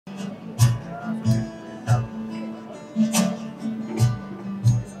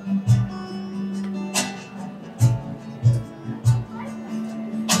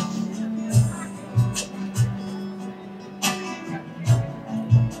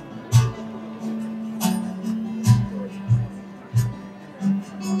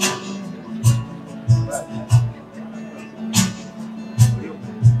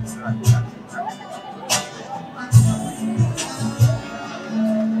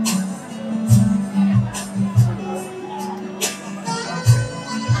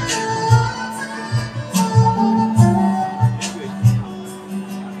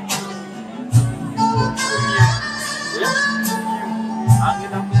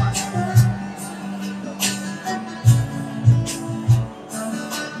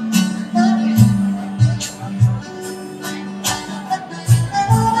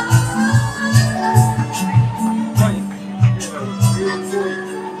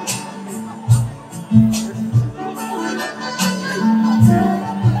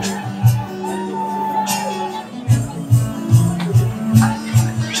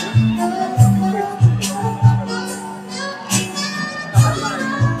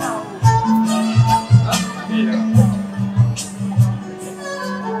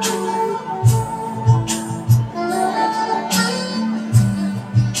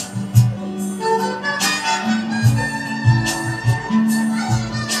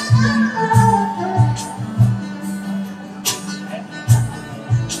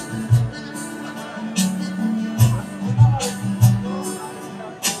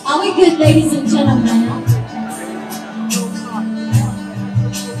ladies and gentlemen?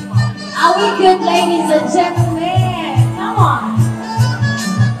 Are we good, ladies and gentlemen? Come on.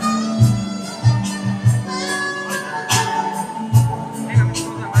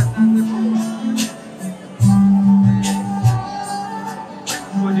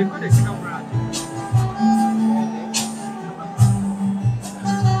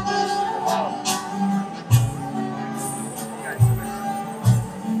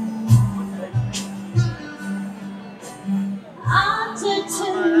 After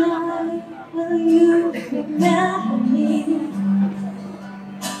tonight, will you remember me?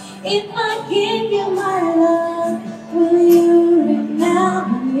 If I give you my love, will you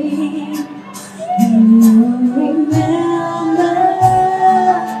remember me? Will you remember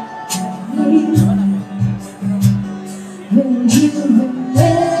me? Will you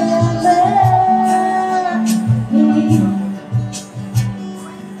remember me?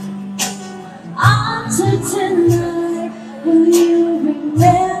 After tonight, will you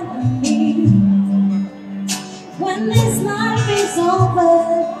remember me? When this life is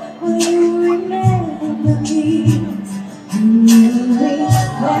over, will you remember me? Will you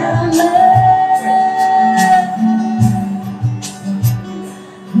remember?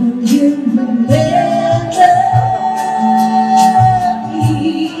 Will you remember me?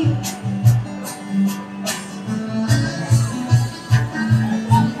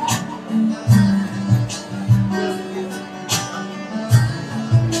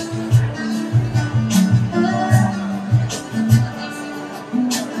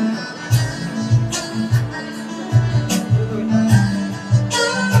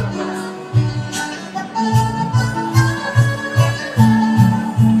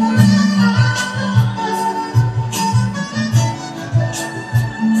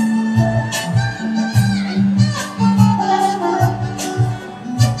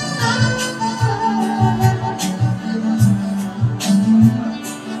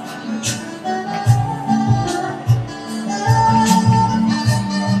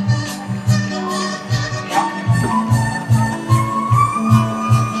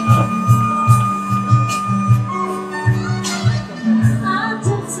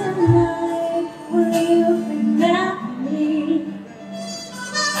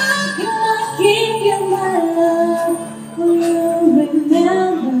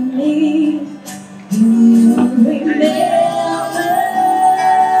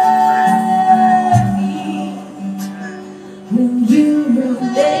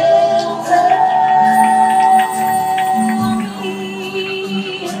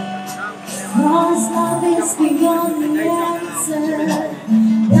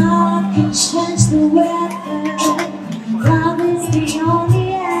 Change the weather. Love is the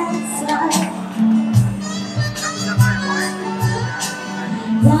only answer.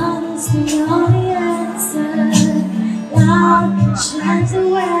 Love is the only answer. Love can change the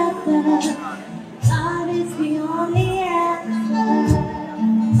weather. Love is the only answer.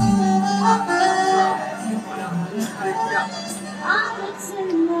 After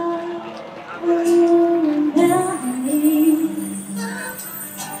tonight, will you remember me?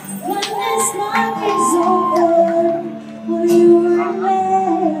 When this life is over, will you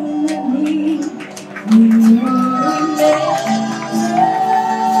remember me? Will you remember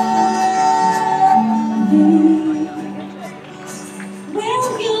me? Will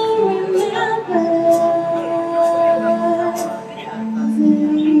you remember me?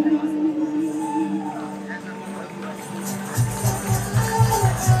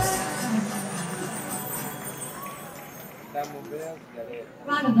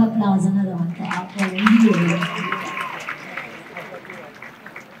 Round of applause, another one for our volunteers.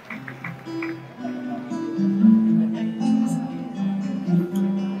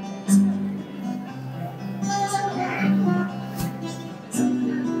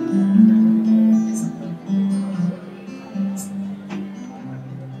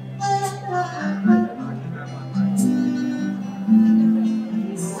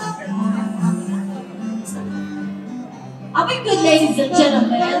 Are we good, ladies and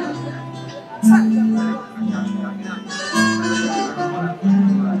gentlemen?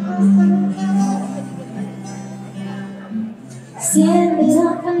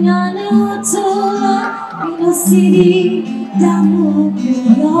 Sembra cagnone otola, ino siri damu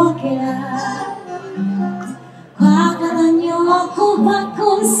kuyokera. Kwa kananyoko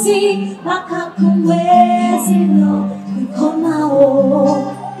bakusi, bakakumwezi no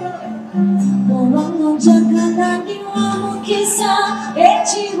ikonao. Morongo jagalani wa mukisa,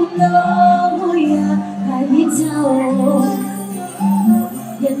 echibuno ya kaitao.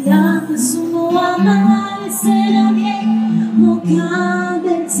 Yanaku sumo wa malai senamye,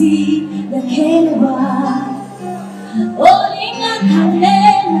 mukabeti.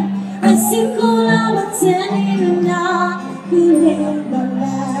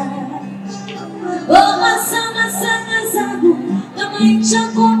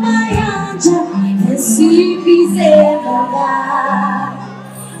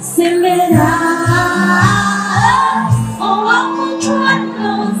 Sembera, oh,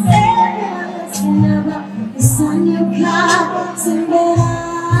 awangudde, sinaba kusanyuka. Sembera,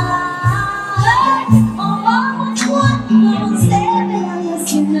 oh, awangudde,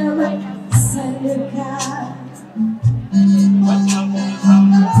 sinaba kusanyuka.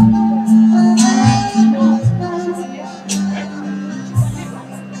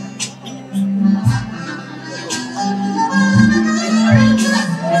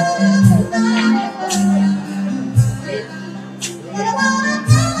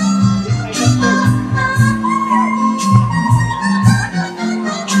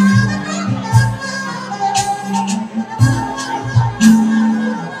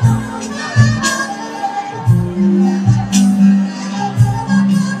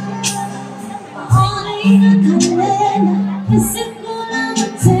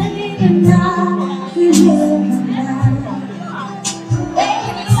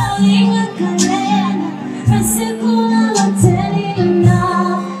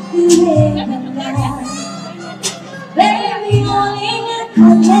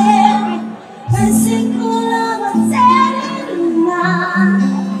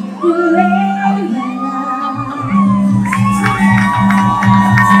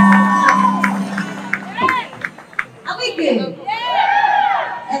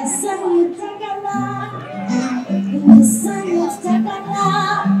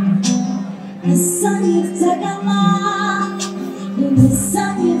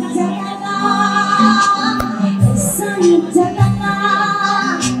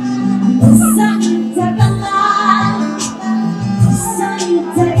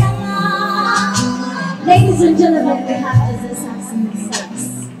 Ladies and gentlemen, we have this Saxon sax.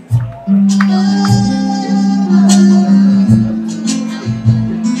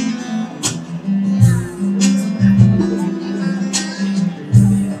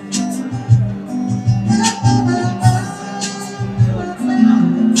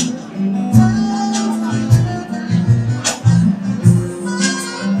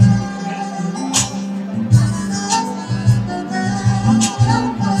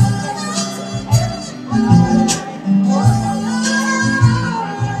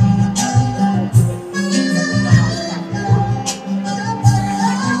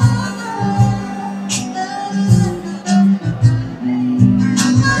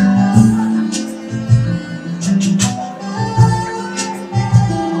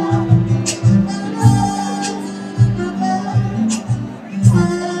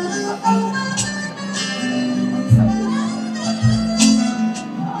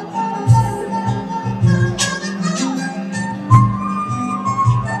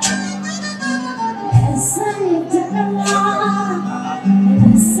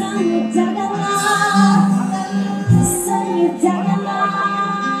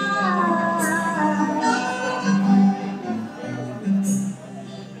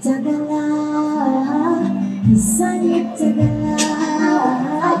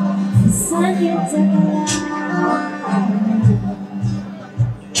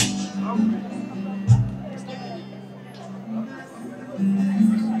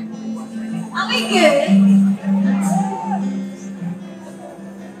 Are we good?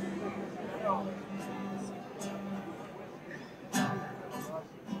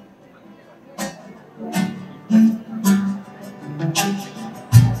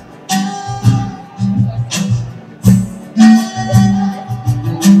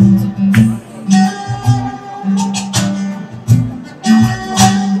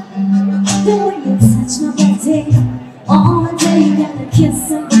 All day you gotta kiss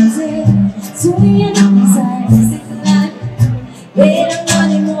somebody. Sweet and outside, sick life. They don't know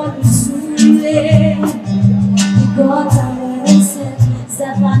anymore than soon. You go down where they said,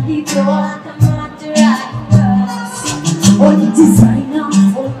 step on the floor, come on to right. Oh, the designer,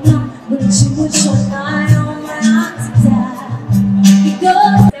 oh no, but you would show my own my heart to die. You go.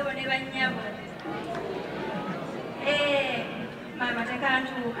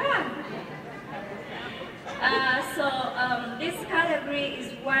 This category is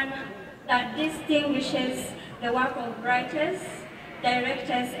one that distinguishes the work of writers,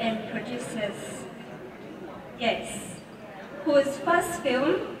 directors, and producers. Yes, whose first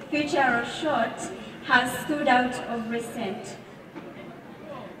film, feature or short, has stood out of recent.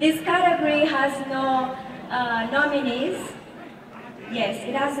 This category has no nominees. Yes,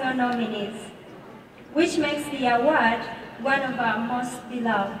 it has no nominees, which makes the award one of our most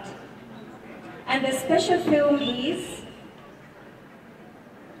beloved. And the special film is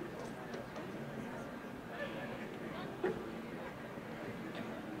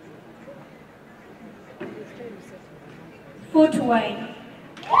Food Wine.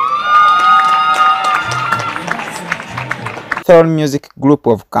 Thorn Music Group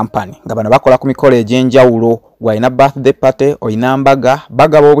of Company nga bano bakola ku mikolo egy'enjawulo. Walina birthday party, olina mbaga,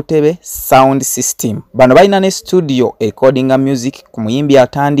 bagaba obutebe, sound system. Bano balina ne studio recordinga music ku muyimbi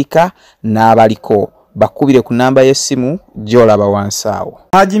atandika n'abaliko. Bakubire ku namba y'essimu gy'olaba wansi awo.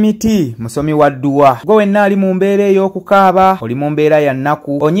 Haji Miti musomi wa dduwa. Gwe wenna ali mu mbeera ey'okukaaba, oli mu mbeera ya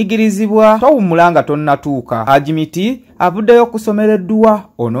nnaku, onyigirizibwa, towummula nga tonnatuuka. Haji Miti avuddeyo okusomera edduwa,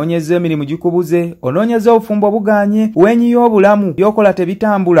 onoonyeza emirimu gikubuze, onoonyeza obufumbo buganye, wenyi y'obulamu by'okola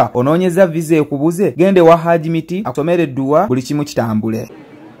tebitambula, onoonyeza visa ekubuze, gende wa Haji Miti akusomera edduwa, buli kimu kitambule.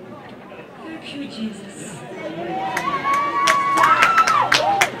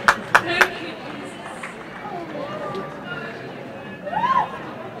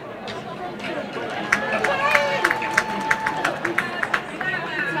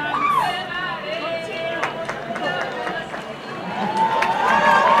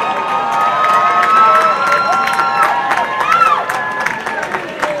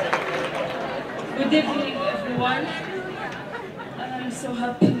 Good evening, everyone. I am so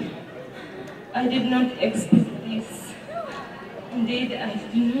happy. I did not expect this. Indeed, I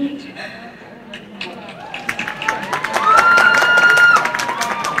did not.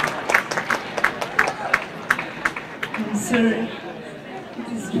 I'm sorry. It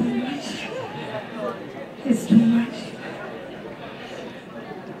is too much. It's too much.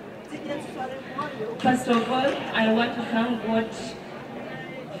 First of all, I want to thank God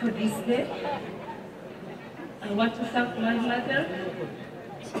for this day. I want to thank my mother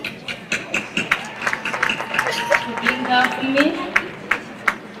for being there for me.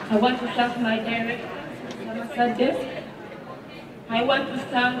 I want to thank my director, Mr. I want to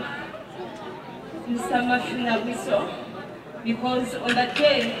thank Mr. Mafina because on that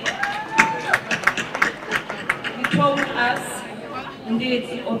day he told us, indeed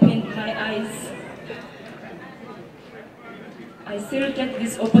he opened my eyes. I still take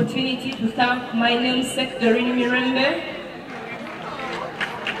this opportunity to thank my namesake, Doreen Mirembe,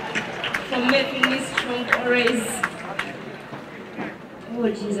 for making me strong always. Oh,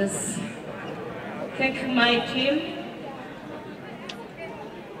 Jesus. Thank you, my team.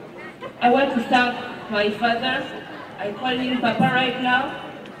 I want to thank my father. I call him Papa right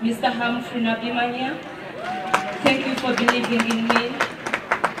now, Mr. Humphrey Nabimanya. Thank you for believing in me.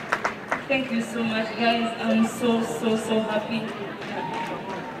 Thank you so much, guys. I'm so happy.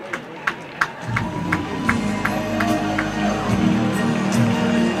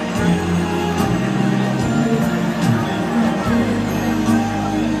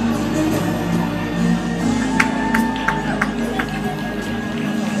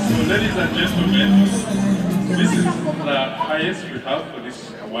 So, ladies and gentlemen, this is the highest we have for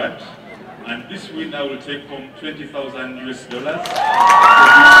this award. And this winner will take home $20,000 US.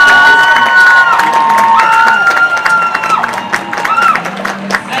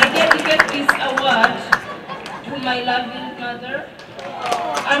 I dedicate this award to my loving mother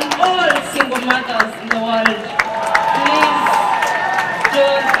and all single mothers in the world. Please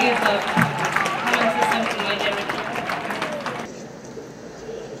don't give up. I want to thank my director.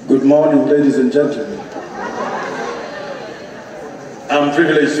 Good morning, ladies and gentlemen. I'm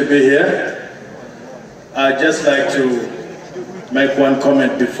privileged to be here. I'd just like to make one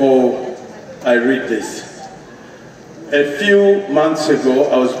comment before I read this. A few months ago,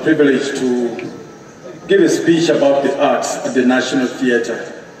 I was privileged to give a speech about the arts at the National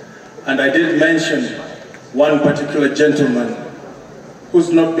Theatre. And I did mention one particular gentleman who's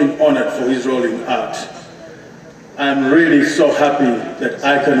not been honored for his role in art. I'm really so happy that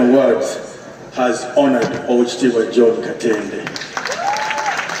Icon Awards has honored Owechitiibwa John Katende.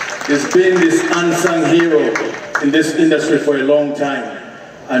 He's been this unsung hero in this industry for a long time,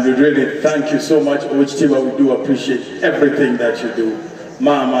 and we really thank you so much, Owechitiibwa. We do appreciate everything that you do.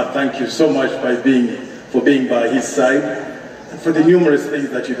 Mama, thank you so much for being by his side, and for the numerous things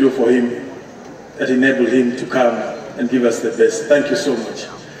that you do for him that enable him to come and give us the best. Thank you so much.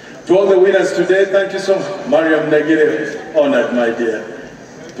 To all the winners today, thank you so much. Mariam Nagire, honored, my dear.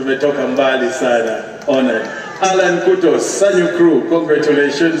 Tumetoka mbali sana, honored. Alan Kutos, Sanyu Crew,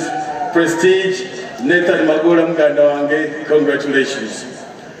 congratulations. Prestige, Nathan Magula Mgandawange, congratulations.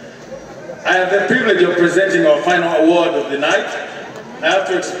 I have the privilege of presenting our final award of the night. I have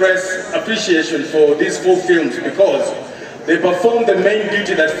to express appreciation for these 4 films because they perform the main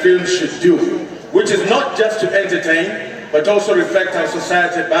duty that films should do, which is not just to entertain, but also reflect our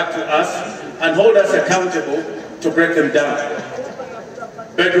society back to us and hold us accountable to break them down.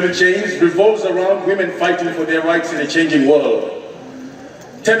 Bedroom Change revolves around women fighting for their rights in a changing world.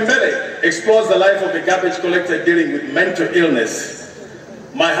 Tembele explores the life of a garbage collector dealing with mental illness.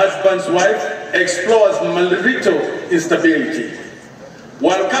 My Husband's Wife explores Malrito instability,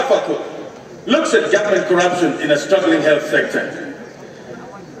 while Kafako looks at government corruption in a struggling health sector.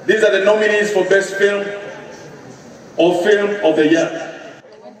 These are the nominees for Best Film or Film of the Year.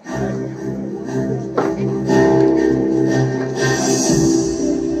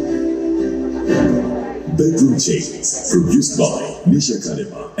 Bedroom Chains, produced by Nisha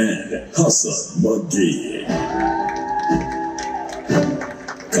Kalema and Hassan Maggi.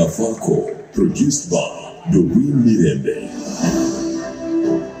 Kafako, produced by Doreen Mirembe.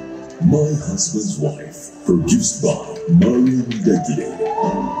 My Husband's Wife, produced by Mariam Degile.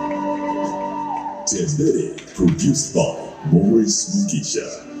 Tembere, produced by Morris Mukisha.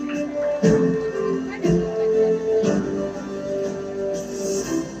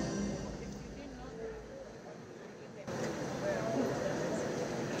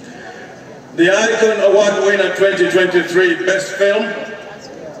 The Icon Award winner 2023 Best Film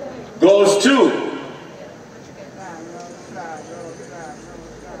goes to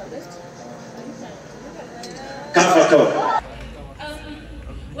Kafako.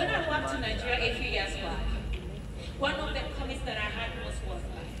 When I walked to Nigeria a few years back, one of the comments that I had was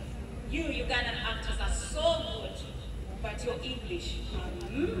like, you Ugandan actors are so good, but your English.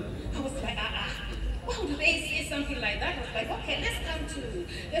 I was like, wow, do they say something like that? I was like, okay,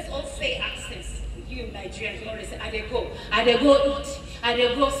 let's all say accents. You Nigerians always say, I go eat, I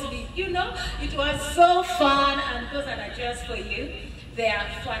go sleep. You know, it was so fun, and those are Nigerians for you. They are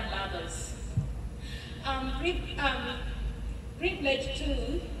fun lovers. Privileged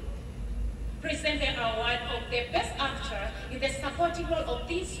to present the award of the Best Actor in the supporting role of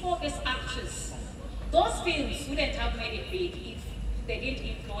these 4 best actors. Those films wouldn't have made it big if they didn't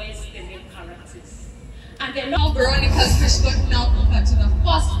influence the main characters. And then now Veronica's Fishbook now compared to the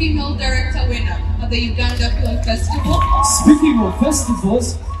first female director winner of the Uganda Film Festival. Speaking of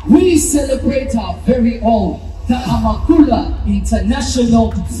festivals, we celebrate our very own, the Amakula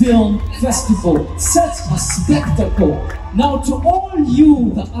International Film Festival. Such a spectacle. Now to all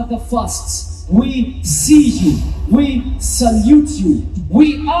you, the other firsts, we see you, we salute you.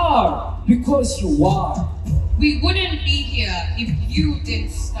 We are because you are. We wouldn't be here if you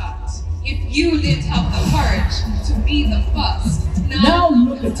didn't start, if you didn't have the courage to be the first. Now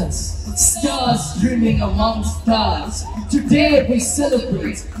look at us, stars dreaming among stars. Today we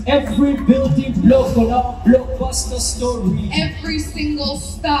celebrate every building block on our blockbuster story. Every single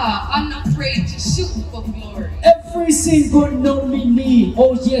star unafraid to shoot for glory. Every single nominee,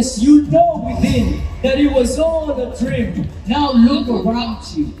 oh yes, you know within that it was all a dream. Now look around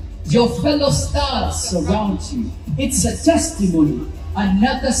you, your fellow stars surround you. It's a testimony,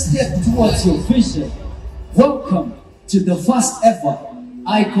 another step towards your vision. Welcome to the first ever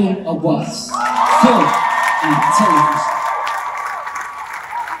Icon Awards, film and television.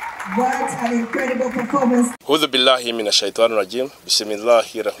 What an incredible performance. A'udhu billahi minash shaitanir rajim.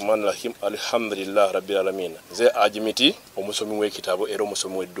 Bismillahir rahmanir rahim. Alhamdulillah rabbil alamin. Ze ajimiti omusomi w'ekitabo era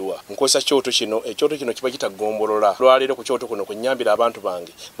omusomi w'edduwa. Nkozesa kyoto kino, ekyoto kino kiba kitagombolola. Lwaleero ku kyoto kuno kunyambira abantu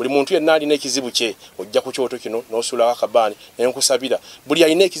bange. Buli muntu yenna alina ekizibu kye, ojja ku kyoto kino n'osuula akabaani ne nkusabira. Buli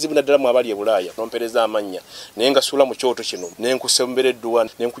alina ekizibu naddala mu abali e Bulaaya n'ompereza amannya. Naye nga suula mu kyoto kino ne nkusembera edduwa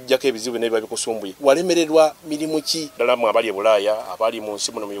ne nkuggyako ebizibu ne biba bikusumbuye. Walemererwa mirimu ki ddala mu abali e Bulaaya, abali mu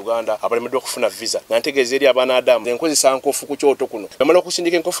nsi muno mu Uganda, abalemeddwa okufuna visa. Nantegeeza eri abaana Adamu enkozesa nkofu ku kyoto kuno. Bamala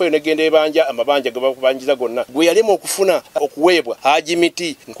okusindika enkofu eyo negenda ebanja, amabanja ge bakubanjiza gonna. Gwe yalema okufuna okuweebwa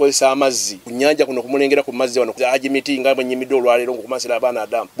ajimiti nkozesa amazzi ku nnyanja kuno kumulengera ku mazzi wano ajimiti nga bwe nnyimidde olwaleero ng'okumansira abaana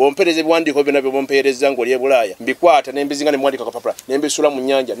Adamu. Bompereza ebiwandiiko byonna bye bompereza ng'oli e Bulaaya, mbikwata ne mbizinga ne mwandika kapapula ne mbisula mu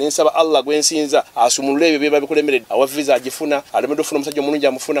nnyanja ne nsaba Allah gwe nsinza asumulule ebyo bye babikulemeredde. Awa visa agifuna, alemedde ofuna omusajja omulungi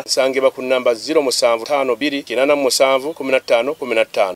amufuna. Nsangibwa ku nnamba 07528871515.